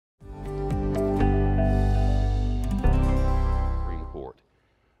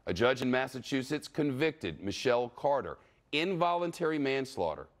A judge in Massachusetts convicted Michelle Carter involuntary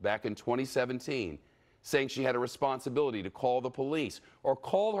manslaughter back in 2017, saying she had a responsibility to call the police or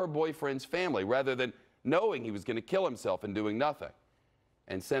call her boyfriend's family rather than knowing he was going to kill himself and doing nothing,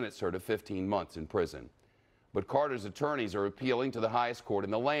 and sentenced her to 15 months in prison. But Carter's attorneys are appealing to the highest court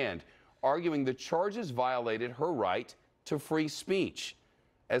in the land, arguing the charges violated her right to free speech,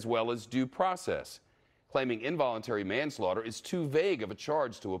 as well as due process, claiming involuntary manslaughter is too vague of a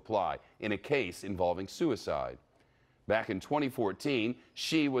charge to apply in a case involving suicide. Back in 2014,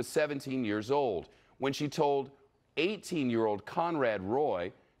 she was 17 years old when she told 18-year-old Conrad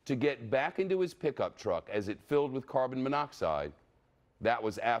Roy to get back into his pickup truck as it filled with carbon monoxide. That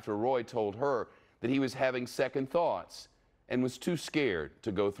was after Roy told her that he was having second thoughts and was too scared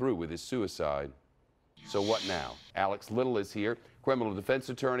to go through with his suicide. So what now? Alex Little is here, criminal defense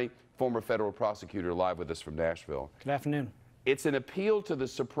attorney, former federal prosecutor, live with us from Nashville. Good afternoon. It's an appeal to the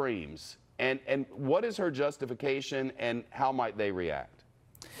Supremes. And what is her justification and how might they react?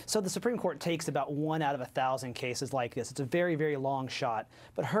 So the Supreme Court takes about 1 out of 1,000 cases like this. It's a very, very long shot.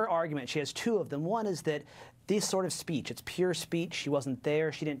 But her argument, she has two of them. One is that this sort of speech, it's pure speech, she wasn't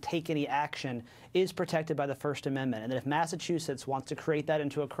there, she didn't take any action, is protected by the First Amendment, and that if Massachusetts wants to create that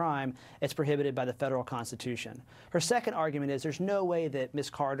into a crime, it's prohibited by the federal Constitution. Her second argument is there's no way that Ms.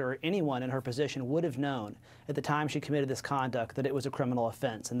 Carter or anyone in her position would have known at the time she committed this conduct that it was a criminal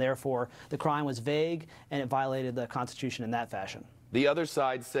offense, and therefore the crime was vague and it violated the Constitution in that fashion. The other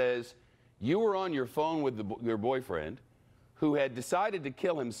side says you were on your phone with your boyfriend who had decided to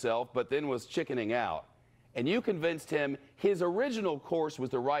kill himself but then was chickening out, and you convinced him his original course was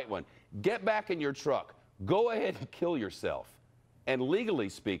the right one. Get back in your truck. Go ahead and kill yourself. And legally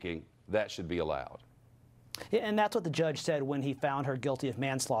speaking, that should be allowed. Yeah, and that's what the judge said when he found her guilty of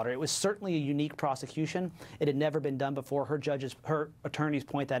manslaughter. It was certainly a unique prosecution. It had never been done before. Her attorneys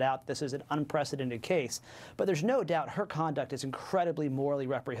point that out. This is an unprecedented case. But there's no doubt her conduct is incredibly morally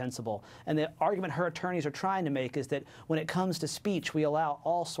reprehensible. And the argument her attorneys are trying to make is that when it comes to speech, we allow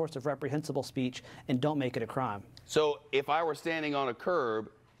all sorts of reprehensible speech and don't make it a crime. So if I were standing on a curb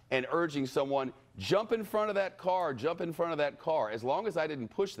and urging someone, jump in front of that car, jump in front of that car, as long as I didn't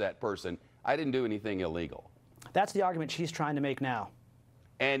push that person, I didn't do anything illegal. That's the argument she's trying to make now.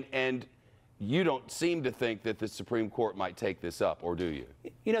 And you don't seem to think that the Supreme Court might take this up, or do you?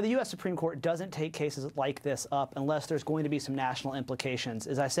 You know, the U.S. Supreme Court doesn't take cases like this up unless there's going to be some national implications.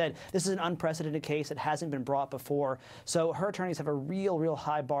 As I said, this is an unprecedented case. It hasn't been brought before. So her attorneys have a real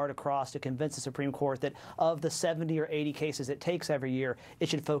high bar to cross to convince the Supreme Court that of the 70 or 80 cases it takes every year, it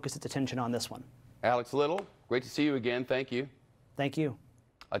should focus its attention on this one. Alex Little, great to see you again. Thank you. Thank you.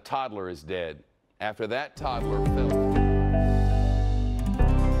 A toddler is dead after that toddler fell.